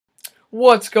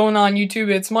What's going on,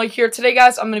 YouTube? It's Mike here. Today,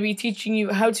 guys, I'm going to be teaching you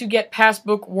how to get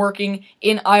Passbook working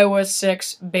in iOS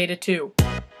 6 Beta 2.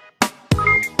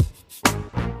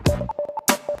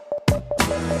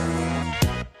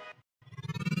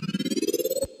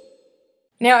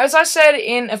 Now, as I said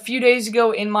a few days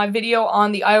ago in my video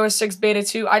on the iOS 6 Beta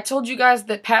 2, I told you guys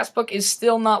that Passbook is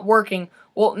still not working.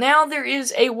 Well, now there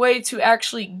is a way to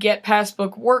actually get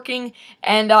Passbook working,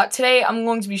 and today I'm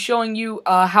going to be showing you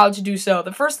how to do so.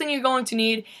 The first thing you're going to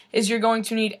need is you're going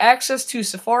to need access to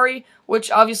Safari,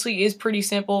 which obviously is pretty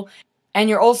simple, and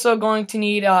you're also going to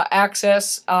need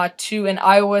access to an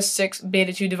iOS 6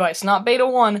 Beta 2 device. Not Beta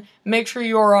 1, make sure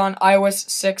you're on iOS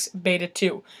 6 Beta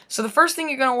 2. So the first thing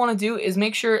you're going to want to do is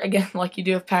make sure, again, like you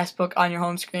do with Passbook on your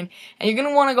home screen, and you're going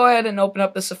to want to go ahead and open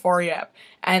up the Safari app.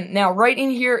 And now right in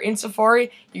here in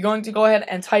Safari, you're going to go ahead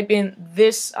and type in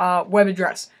this web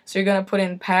address. So you're going to put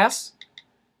in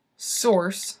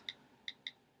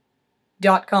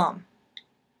PassSource.com.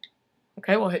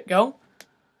 Okay, we'll hit go.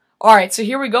 Alright, so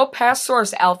here we go,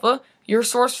 PassSource Alpha, your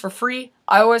source for free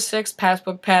iOS 6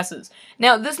 Passbook passes.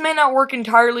 Now, this may not work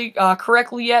entirely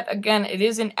correctly yet. Again, it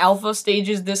is in alpha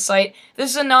stages, this site. This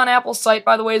is a non-Apple site,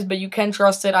 by the way, but you can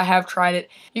trust it. I have tried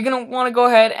it. You're going to want to go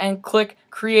ahead and click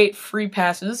Create Free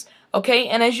Passes. Okay,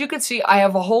 and as you can see, I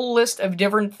have a whole list of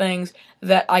different things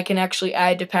that I can actually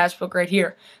add to Passbook right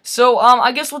here. So,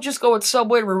 I guess we'll just go with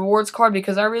Subway Rewards Card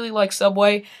because I really like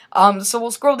Subway. So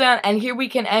we'll scroll down, and here we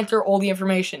can enter all the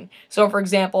information. So, for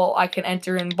example, I can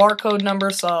enter in barcode number,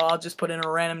 so I'll just put in a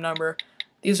random number.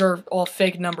 These are all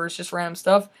fake numbers, just random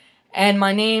stuff. And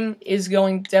my name is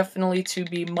going definitely to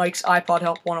be Mike's iPod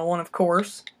Help 101, of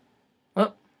course.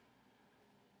 Oh.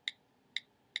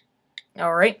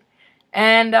 Alright.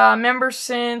 And member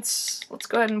since, let's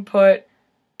go ahead and put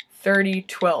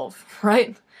 3012,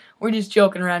 right? We're just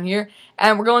joking around here.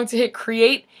 And we're going to hit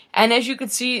create. And as you can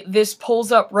see, this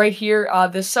pulls up right here,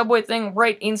 this Subway thing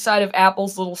right inside of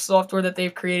Apple's little software that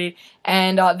they've created.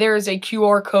 And there is a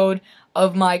QR code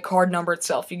of my card number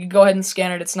itself. You can go ahead and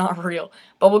scan it. It's not real.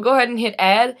 But we'll go ahead and hit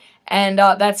add. And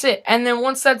that's it. And then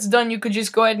once that's done, you could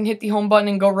just go ahead and hit the home button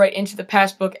and go right into the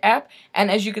Passbook app. And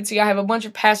as you can see, I have a bunch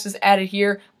of passes added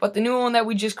here, but the new one that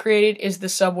we just created is the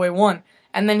Subway one.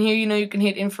 And then here, you can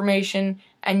hit information,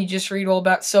 and you just read all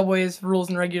about Subway's rules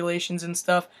and regulations and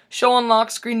stuff. Show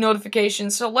unlock, screen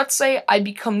notifications. So let's say I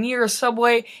become near a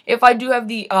Subway. If I do have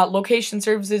the location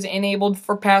services enabled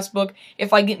for Passbook,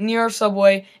 if I get near a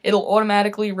Subway, it'll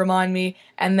automatically remind me,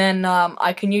 and then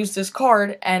I can use this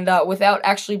card and without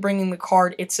actually bringing the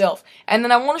card itself. And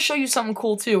then I want to show you something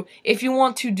cool too. If you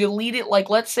want to delete it, like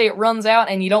let's say it runs out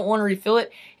and you don't want to refill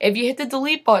it, if you hit the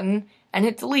delete button and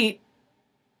hit delete,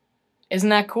 isn't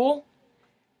that cool?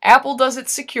 Apple does it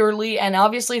securely, and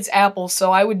obviously it's Apple, so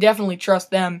I would definitely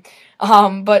trust them.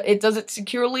 But it does it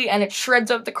securely, and it shreds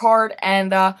up the card,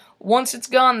 and once it's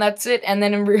gone, that's it. And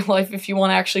then in real life, if you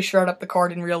want to actually shred up the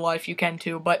card in real life, you can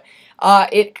too. But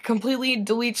it completely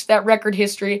deletes that record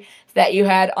history that you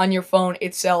had on your phone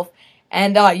itself.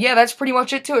 And yeah, that's pretty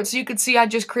much it to it. So you can see I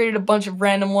just created a bunch of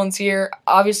random ones here.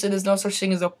 Obviously, there's no such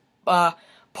thing as a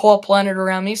Paw Planet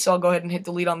around me, so I'll go ahead and hit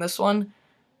delete on this one.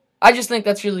 I just think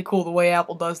that's really cool the way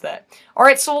Apple does that.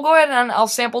 Alright, so we'll go ahead and I'll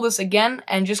sample this again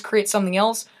and just create something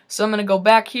else. So I'm going to go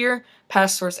back here,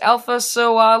 PassSource Alpha.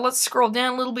 So let's scroll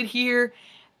down a little bit here.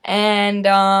 And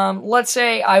let's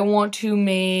say I want to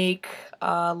make,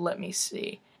 let me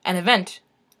see, an event.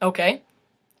 Okay.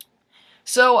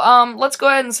 So let's go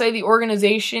ahead and say the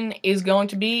organization is going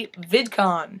to be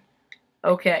VidCon.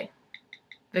 Okay.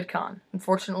 VidCon.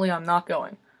 Unfortunately, I'm not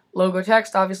going. Logo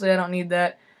text, obviously I don't need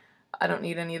that. I don't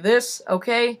need any of this.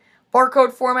 Okay.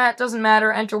 Barcode format, doesn't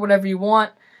matter. Enter whatever you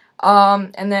want.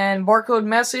 And then barcode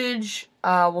message,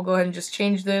 we'll go ahead and just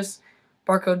change this.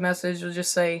 Barcode message, we'll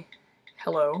just say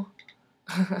hello.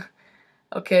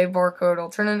 Okay, barcode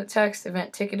alternate text,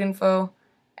 event ticket info.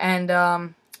 And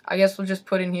I guess we'll just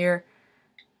put in here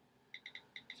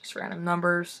just random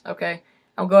numbers. Okay.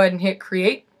 I'll go ahead and hit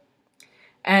create.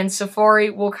 And Safari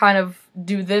will kind of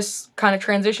do this kind of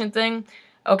transition thing.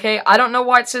 Okay, I don't know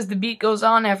why it says the beat goes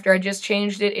on after I just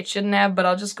changed it. It shouldn't have, but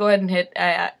I'll just go ahead and hit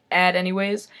add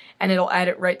anyways, and it'll add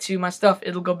it right to my stuff.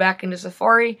 It'll go back into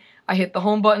Safari. I hit the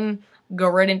home button, go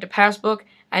right into Passbook,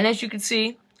 and as you can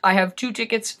see, I have 2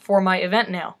 tickets for my event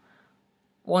now.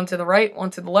 One to the right, one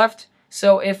to the left.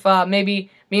 So if maybe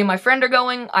me and my friend are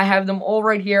going, I have them all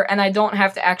right here, and I don't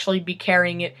have to actually be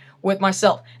carrying it with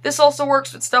myself. This also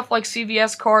works with stuff like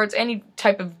CVS cards, any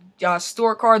type of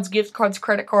store cards, gift cards,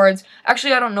 credit cards.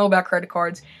 Actually, I don't know about credit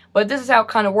cards, but this is how it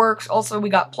kind of works. Also, we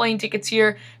got plane tickets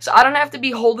here, so I don't have to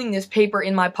be holding this paper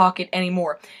in my pocket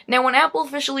anymore. Now, when Apple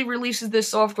officially releases this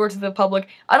software to the public,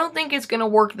 I don't think it's going to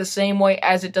work the same way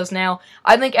as it does now.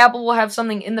 I think Apple will have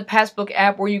something in the Passbook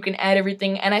app where you can add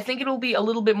everything, and I think it'll be a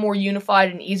little bit more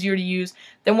unified and easier to use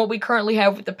than what we currently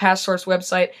have with the PassSource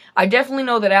website. I definitely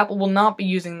know that Apple will not be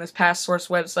using this PassSource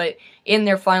website in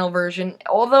their final version,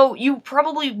 although you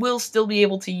probably will still be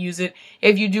able to use it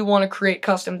if you do want to create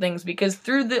custom things, because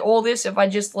through all this, if I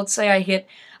just, let's say I hit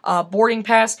boarding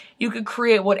pass, you could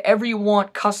create whatever you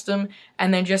want custom,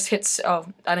 and then just hit, oh,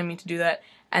 I didn't mean to do that,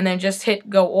 and then just hit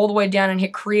go all the way down and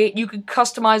hit create. You could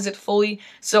customize it fully,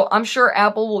 so I'm sure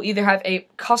Apple will either have a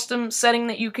custom setting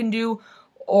that you can do,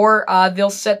 or they'll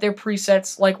set their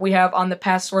presets like we have on the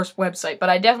PassSource website. But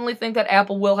I definitely think that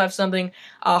Apple will have something,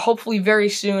 hopefully very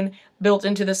soon, built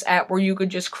into this app where you could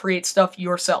just create stuff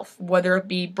yourself, whether it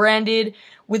be branded,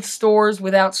 with stores,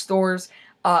 without stores,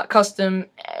 custom,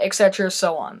 etc.,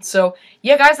 so on. So,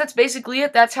 yeah, guys, that's basically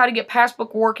it. That's how to get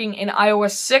Passbook working in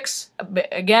iOS 6,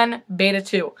 again, Beta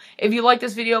 2. If you like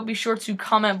this video, be sure to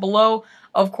comment below.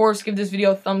 Of course, give this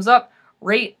video a thumbs up,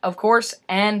 rate, of course,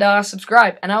 and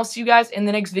subscribe. And I'll see you guys in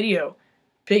the next video.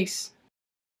 Peace.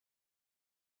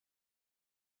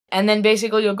 And then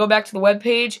basically you'll go back to the web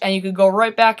page, and you could go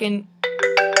right back in.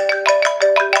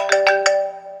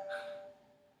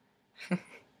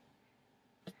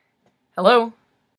 Hello?